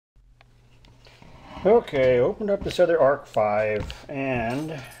Okay, opened up this other ARC-5 and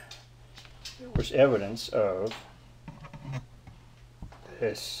there was evidence of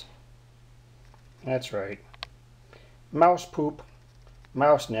this. That's right. Mouse poop,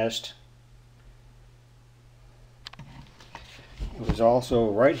 mouse nest. It was also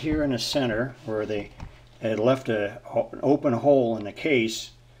right here in the center where they had left an open hole in the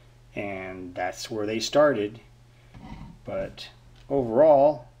case, and that's where they started. But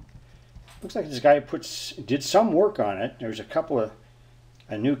overall, looks like this guy did some work on it. There's a couple of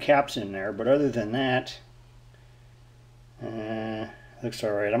new caps in there, but other than that, looks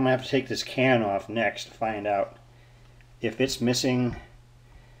alright. I'm going to have to take this can off next to find out if it's missing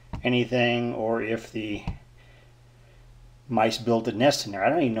anything or if the mice built a nest in there. I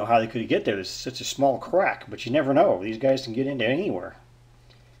don't even know how they could get there. There's such a small crack, but you never know. These guys can get into anywhere.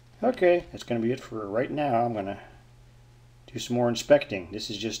 Okay, that's going to be it for right now. I'm going to do some more inspecting. This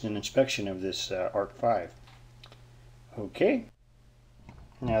is just an inspection of this ARC-5. Okay.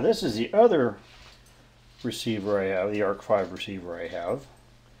 Now this is the other receiver I have, the ARC-5 receiver I have.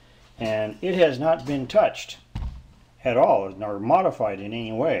 And it has not been touched at all, nor modified in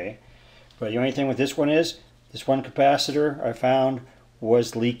any way. But the only thing with this one is, this one capacitor I found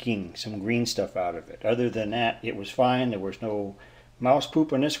was leaking some green stuff out of it. Other than that, it was fine. There was no mouse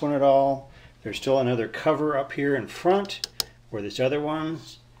poop on this one at all. There's still another cover up here in front where this other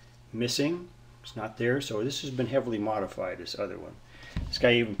one's missing. It's not there, so this has been heavily modified, this other one. This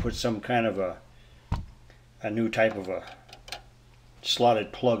guy even put some kind of a new type of a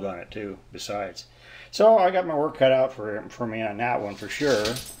slotted plug on it too, besides. So I got my work cut out for me on that one for sure.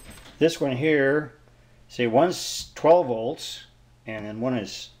 This one here, say one's 12 volts and then one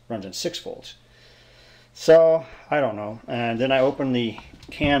runs in 6 volts. So I don't know. And then I opened the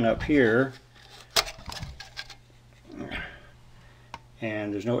can up here,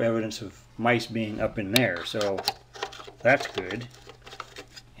 and there's no evidence of mice being up in there, so that's good.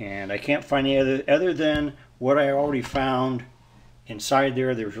 And I can't find any other than what I already found inside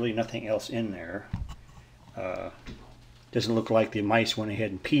there. There's really nothing else in there. Doesn't look like the mice went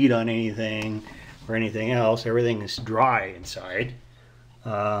ahead and peed on anything or anything else. Everything is dry inside.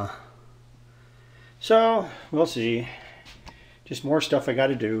 So we'll see. Just more stuff I got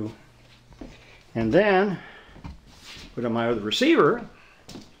to do. And then put on my other receiver.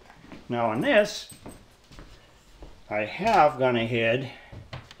 Now on this, I have gone ahead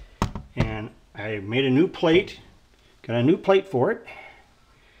and I made a new plate. Got a new plate for it.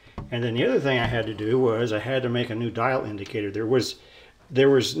 And then the other thing I had to do was I had to make a new dial indicator. There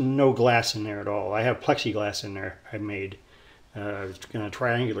was no glass in there at all. I have plexiglass in there I made. It's in a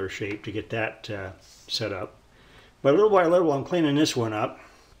triangular shape to get that set up. But little by little I'm cleaning this one up.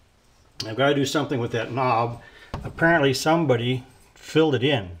 I've got to do something with that knob. Apparently somebody filled it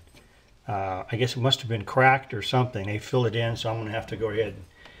in. I guess it must have been cracked or something. They filled it in, so I'm going to have to go ahead and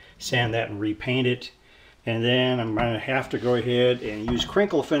sand that and repaint it. And then I'm going to have to go ahead and use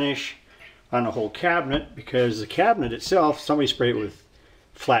crinkle finish on the whole cabinet, because the cabinet itself, somebody sprayed it with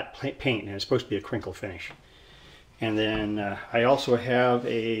flat paint and it's supposed to be a crinkle finish. And then I also have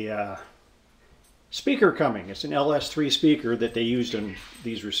a speaker coming. It's an LS3 speaker that they used in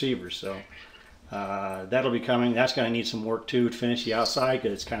these receivers, so that'll be coming. That's going to need some work too to finish the outside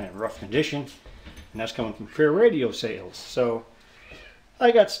because it's kind of in rough condition, and that's coming from Fair Radio sales. So I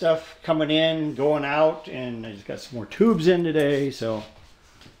got stuff coming in, going out, and I just got some more tubes in today. So,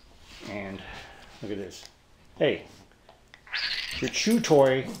 and look at this. Hey, your chew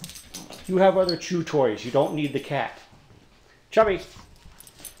toy. You have other chew toys. You don't need the cat. Chubby,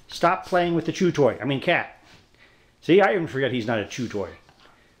 stop playing with the chew toy. I mean cat. See, I even forget he's not a chew toy.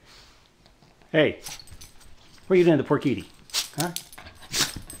 Hey, what are you doing to the poor kitty? Huh?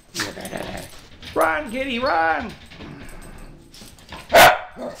 Run, kitty, run!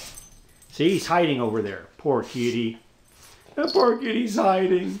 See, he's hiding over there. Poor kitty. The poor kitty's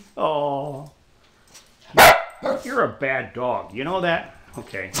hiding. Oh, you're a bad dog. You know that?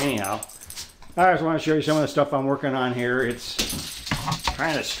 Okay, anyhow. I just want to show you some of the stuff I'm working on here. It's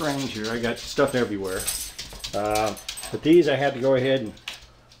kind of strange here. I got stuff everywhere. But these I had to go ahead and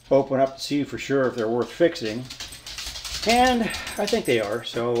open up to see for sure if they're worth fixing. And I think they are.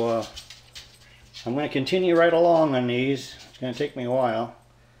 So I'm going to continue right along on these. It's going to take me a while.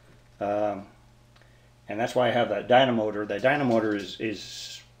 And that's why I have that dynamotor. That dynamotor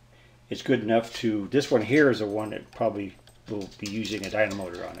is good enough to, this one here is the one that probably will be using a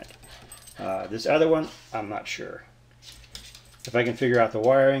dynamotor on it. This other one, I'm not sure. If I can figure out the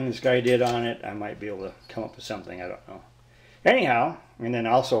wiring this guy did on it, I might be able to come up with something. I don't know. Anyhow, and then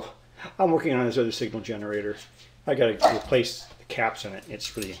also, I'm working on this other signal generator. I got to replace the caps on it.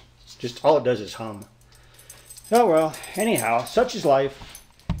 It's really Just all it does is hum. Oh well, anyhow, such is life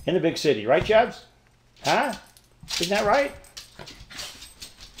in the big city. Right, Chads? Huh? Isn't that right?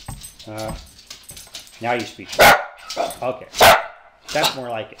 Now you speak. Okay. That's more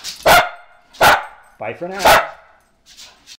like it. Bye for now.